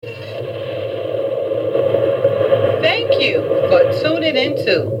Thank you for tuning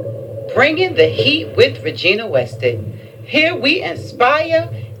into Bringing the Heat with Regina Weston. Here we inspire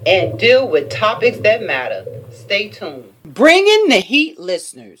and deal with topics that matter. Stay tuned. Bringing the Heat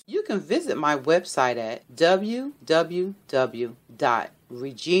listeners. You can visit my website at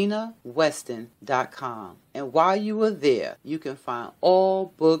www.reginaweston.com. And while you are there, you can find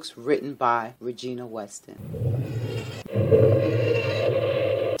all books written by Regina Weston.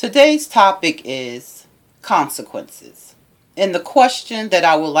 Today's topic is consequences. And the question that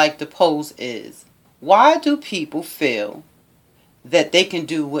I would like to pose is, why do people feel that they can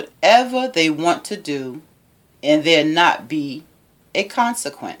do whatever they want to do and there not be a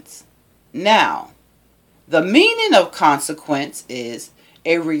consequence? Now, the meaning of consequence is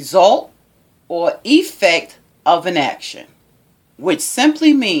a result or effect of an action, which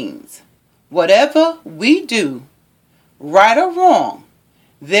simply means whatever we do, right or wrong,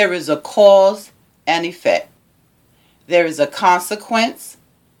 there is a cause and effect. There is a consequence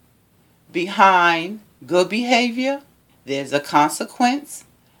behind good behavior. There's a consequence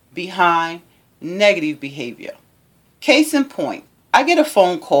behind negative behavior. Case in point, I get a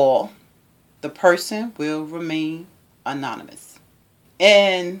phone call. The person will remain anonymous.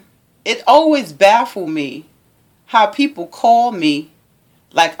 And it always baffled me how people call me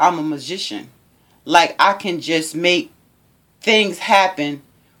like I'm a magician. Like I can just make things happen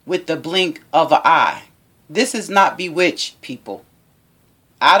with the blink of an eye. This is not Bewitched, people.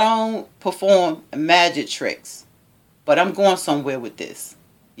 I don't perform magic tricks, but I'm going somewhere with this.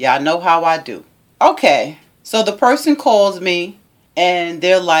 Y'all know how I do. Okay, so the person calls me and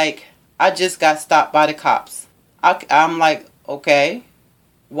they're like, I just got stopped by the cops. I'm like, okay,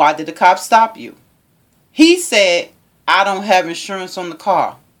 why did the cops stop you? He said, I don't have insurance on the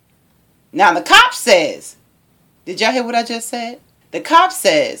car. Now the cop says, did y'all hear what I just said? The cop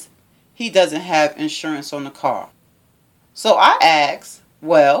says he doesn't have insurance on the car. So I asked,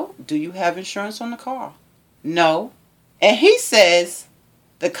 well, do you have insurance on the car? No. And he says,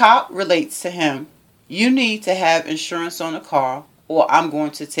 the cop relates to him, you need to have insurance on the car or I'm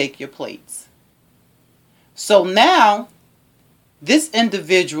going to take your plates. So now this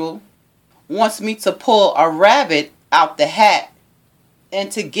individual wants me to pull a rabbit out the hat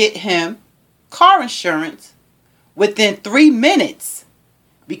and to get him car insurance within 3 minutes,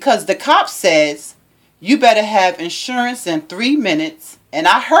 because the cop says you better have insurance in 3 minutes. And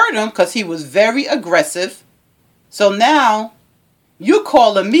I heard him because he was very aggressive. So now you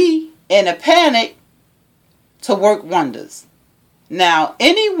calling me in a panic to work wonders. Now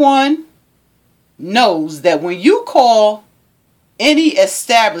anyone knows that when you call any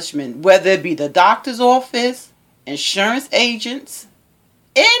establishment, whether it be the doctor's office, insurance agents,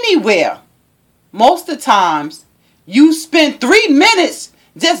 anywhere, most of the times you spend 3 minutes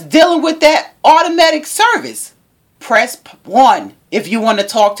just dealing with that automatic service. Press 1 if you want to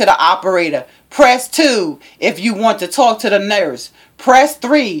talk to the operator. Press 2 if you want to talk to the nurse. Press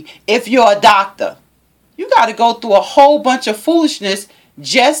 3 if you're a doctor. You got to go through a whole bunch of foolishness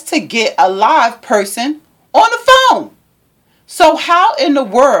just to get a live person on the phone. So how in the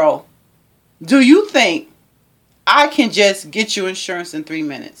world do you think I can just get you insurance in 3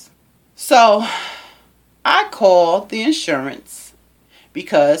 minutes? So I called the insurance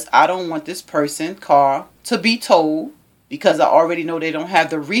because I don't want this person's car to be towed, because I already know they don't have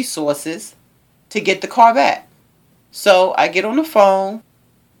the resources to get the car back. So I get on the phone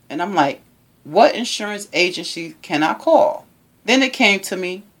and I'm like, what insurance agency can I call? Then it came to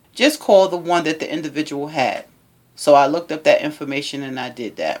me, just call the one that the individual had. So I looked up that information and I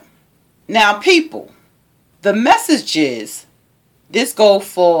did that. Now people, the message is, this goes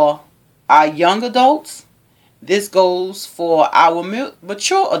for our young adults. This goes for our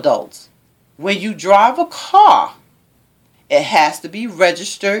mature adults. When you drive a car, it has to be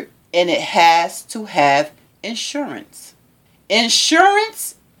registered and it has to have insurance.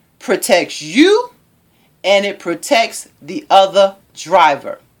 Insurance protects you and it protects the other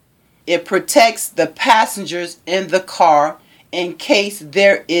driver. It protects the passengers in the car in case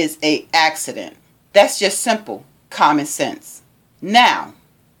there is an accident. That's just simple common sense. Now,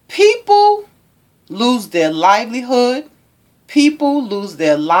 people lose their livelihood. People lose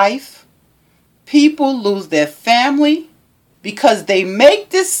their life. People lose their family because they make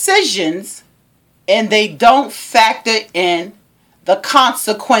decisions and they don't factor in the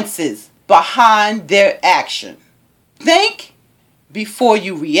consequences behind their action. Think before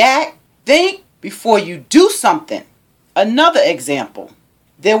you react. Think before you do something. Another example.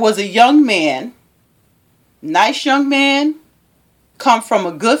 There was a young man, nice young man, come from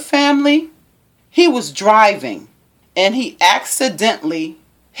a good family. He was driving and he accidentally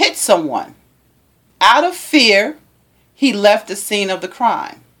hit someone. Out of fear, he left the scene of the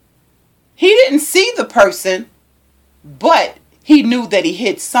crime. He didn't see the person, but he knew that he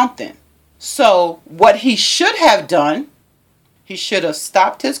hit something. So what he should have done, he should have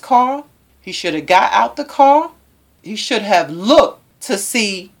stopped his car. He should have got out the car. He should have looked to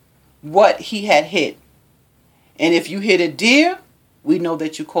see what he had hit. And if you hit a deer, we know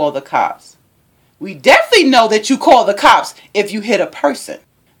that you call the cops. We definitely know that you call the cops if you hit a person.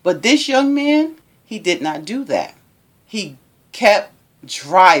 But this young man, he did not do that. He kept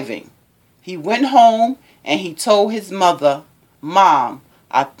driving. He went home and he told his mother, "Mom,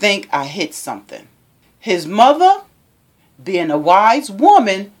 I think I hit something." His mother, being a wise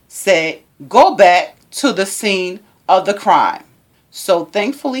woman, said, "Go back to the scene of the crime." So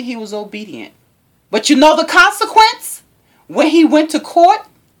thankfully he was obedient. But you know the consequence? When he went to court,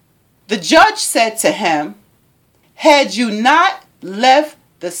 the judge said to him, "Had you not left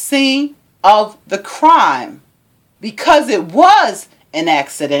the scene of the crime, because it was an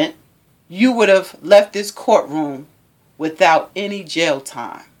accident, you would have left this courtroom without any jail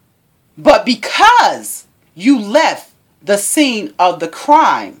time. But because you left the scene of the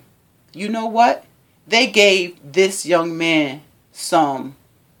crime, you know what? They gave this young man some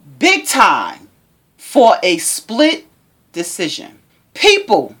big time for a split decision."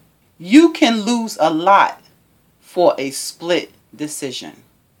 People, you can lose a lot for a split decision.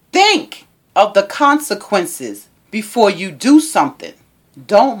 Think of the consequences before you do something.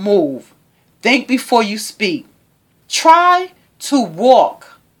 Don't move. Think before you speak. Try to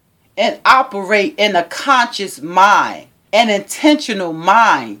walk and operate in a conscious mind, an intentional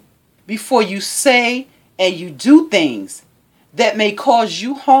mind, before you say and you do things that may cause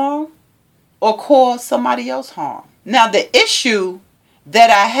you harm or cause somebody else harm. Now, the issue that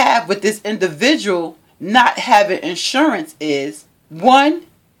I have with this individual not having insurance is, one,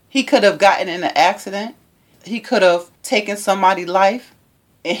 he could have gotten in an accident. He could have taken somebody's life,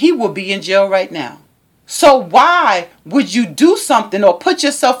 and he will be in jail right now. So why would you do something or put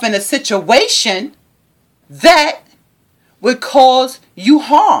yourself in a situation that would cause you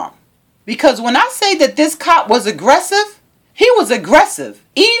harm? Because when I say that this cop was aggressive, he was aggressive.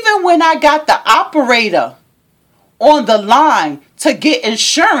 Even when I got the operator on the line to get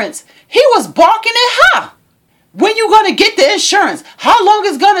insurance, he was barking at her. "When you going to get the insurance? How long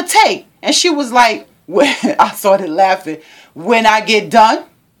is going to take?" And she was like, I started laughing. "When I get done,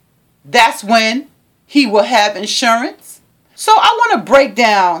 that's when he will have insurance." So I want to break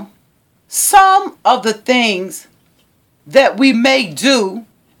down some of the things that we may do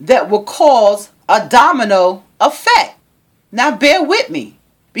that will cause a domino effect. Now bear with me,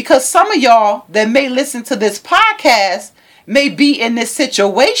 because some of y'all that may listen to this podcast may be in this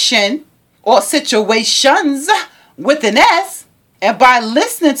situation or situations with an S. And by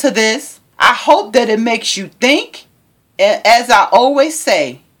listening to this, I hope that it makes you think. And as I always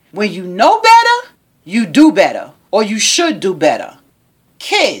say, when you know better, you do better, or you should do better.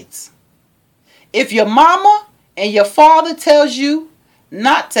 Kids, if your mama and your father tells you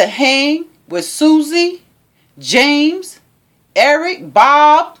not to hang with Susie, James, Eric,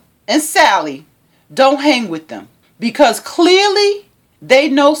 Bob, and Sally, don't hang with them, because clearly they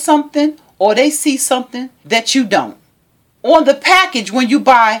know something or they see something that you don't. On the package, when you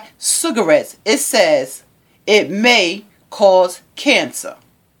buy cigarettes, it says it may cause cancer.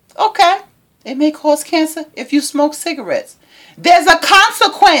 Okay, it may cause cancer if you smoke cigarettes. There's a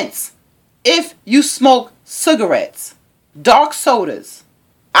consequence if you smoke cigarettes. Dark sodas.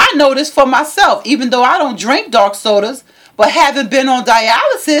 I know this for myself, even though I don't drink dark sodas, but having been on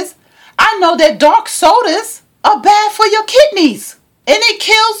dialysis, I know that dark sodas are bad for your kidneys. And it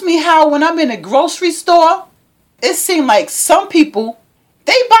kills me how when I'm in a grocery store, it seems like some people,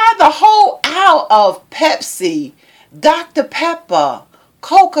 they buy the whole aisle of Pepsi, Dr. Pepper,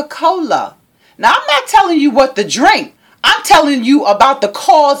 Coca-Cola. Now, I'm not telling you what to drink. I'm telling you about the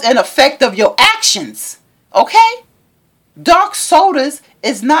cause and effect of your actions. Okay? Dark sodas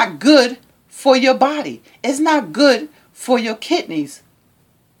is not good for your body. It's not good for your kidneys.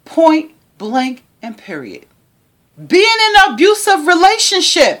 Point blank and period. Being in an abusive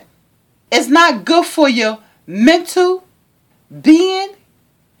relationship is not good for your mental being,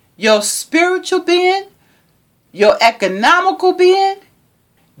 your spiritual being, your economical being.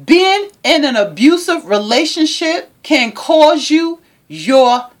 Being in an abusive relationship can cause you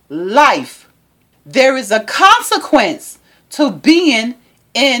your life. There is a consequence to being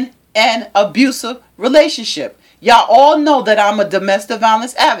in an abusive relationship. Y'all all know that I'm a domestic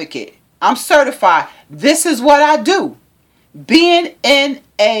violence advocate. I'm certified. This is what I do. Being in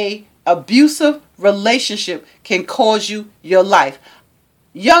a abusive relationship can cause you your life.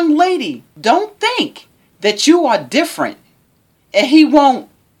 Young lady, don't think that you are different, and he won't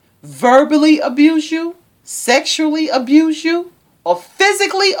verbally abuse you, sexually abuse you, or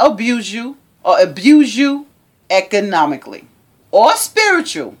physically abuse you, or abuse you economically, or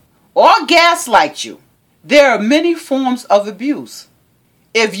spiritual, or gaslight you. There are many forms of abuse.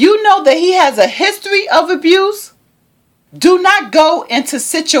 If you know that he has a history of abuse, do not go into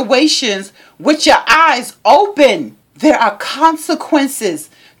situations with your eyes open. There are consequences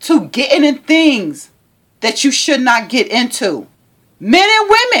to getting in things that you should not get into. Men and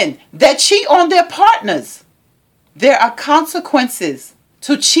women that cheat on their partners. There are consequences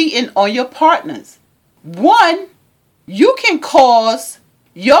to cheating on your partners. One, you can cause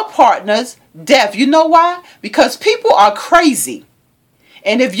your partner's death. You know why? Because people are crazy.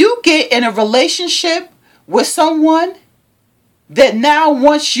 And if you get in a relationship with someone that now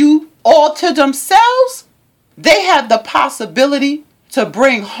wants you all to themselves, they have the possibility to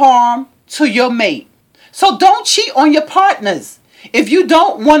bring harm to your mate. So don't cheat on your partners. If you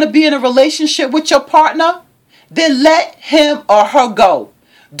don't want to be in a relationship with your partner, then let him or her go.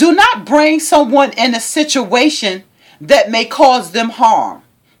 Do not bring someone in a situation that may cause them harm.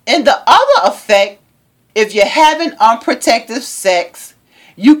 And the other effect, if you're having unprotected sex,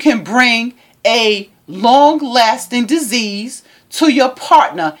 you can bring a long-lasting disease to your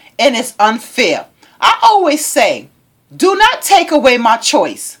partner, and it's unfair. I always say, do not take away my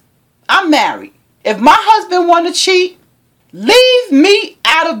choice. I'm married. If my husband want to cheat, leave me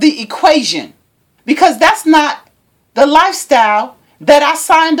out of the equation, because that's not the lifestyle that I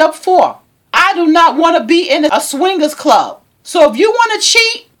signed up for. I do not want to be in a swingers club. So if you want to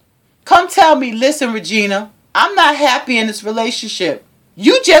cheat, come tell me, listen, Regina, I'm not happy in this relationship.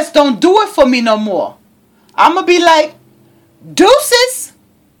 You just don't do it for me no more. I'm going to be like, deuces,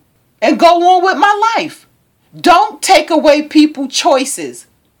 and go on with my life. Don't take away people's choices.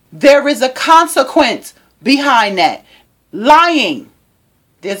 There is a consequence behind that. Lying.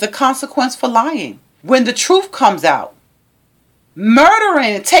 There's a consequence for lying when the truth comes out.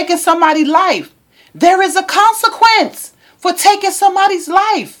 Murdering and taking somebody's life. There is a consequence for taking somebody's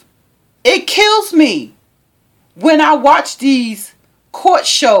life. It kills me when I watch these court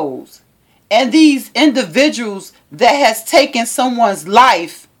shows and these individuals that has taken someone's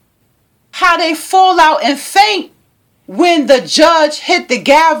life, how they fall out and faint when the judge hit the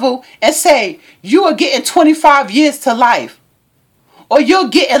gavel and say, you are getting 25 years to life, or you're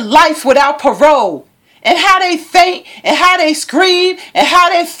getting life without parole, and how they faint and how they scream and how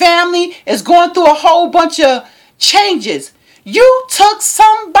their family is going through a whole bunch of changes. You took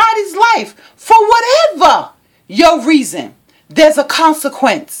somebody's life for whatever your reason. There's a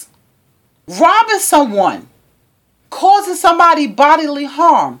consequence. Robbing someone, causing somebody bodily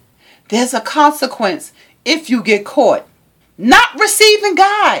harm, there's a consequence if you get caught. Not receiving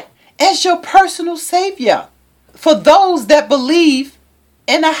God as your personal Savior for those that believe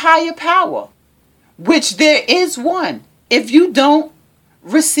in a higher power, which there is one. If you don't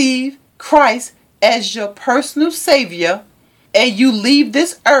receive Christ as your personal Savior and you leave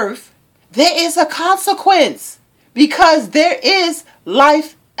this earth, there is a consequence, because there is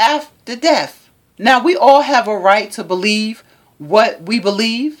life after death. Now, we all have a right to believe what we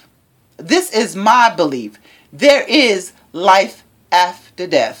believe. This is my belief. There is life after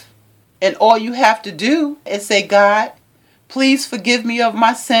death. And all you have to do is say, God, please forgive me of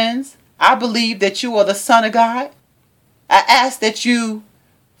my sins. I believe that you are the Son of God. I ask that you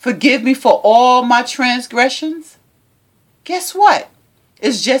forgive me for all my transgressions. Guess what?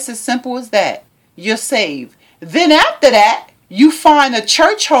 It's just as simple as that. You're saved. Then after that, you find a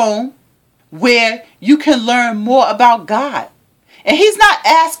church home where you can learn more about God. And He's not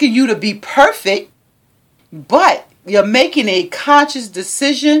asking you to be perfect, but you're making a conscious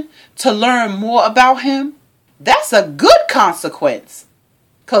decision to learn more about Him. That's a good consequence.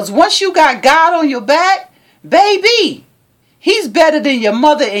 Because once you got God on your back, baby, He's better than your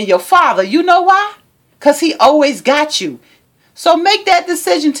mother and your father. You know why? Because He always got you. So make that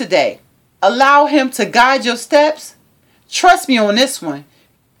decision today. Allow Him to guide your steps. Trust me on this one.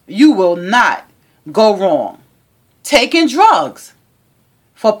 You will not go wrong. Taking drugs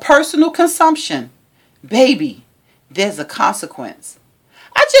for personal consumption. Baby, there's a consequence.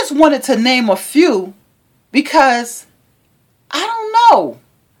 I just wanted to name a few because I don't know.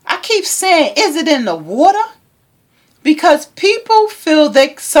 I keep saying, is it in the water? Because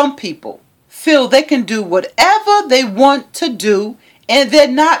some people feel they can do whatever they want to do and there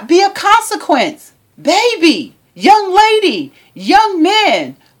not be a consequence. Baby, young lady, young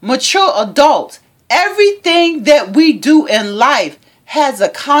man, mature adult, everything that we do in life has a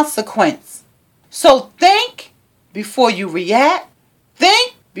consequence. So think before you react.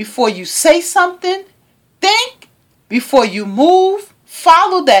 Think before you say something. before you move,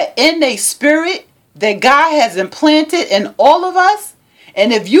 follow that innate spirit that God has implanted in all of us.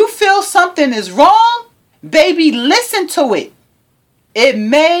 And if you feel something is wrong, baby, listen to it. It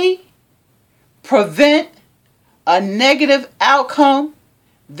may prevent a negative outcome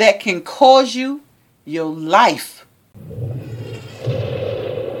that can cause you your life.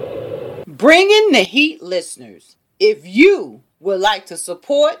 Bringing the Heat listeners, if you would like to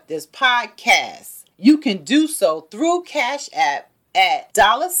support this podcast, you can do so through Cash App at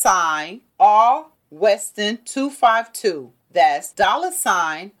 $R Weston 252. That's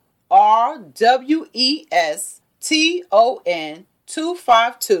 $RWESTON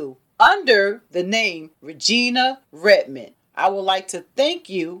 252 under the name Regina Redmond. I would like to thank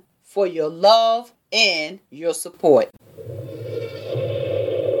you for your love and your support.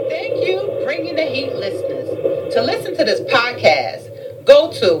 Thank you, Bringing the Heat listeners. To listen to this podcast,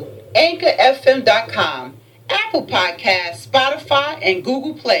 go to anchorfm.com, Apple Podcasts, Spotify, and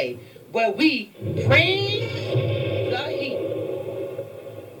Google Play, where we bring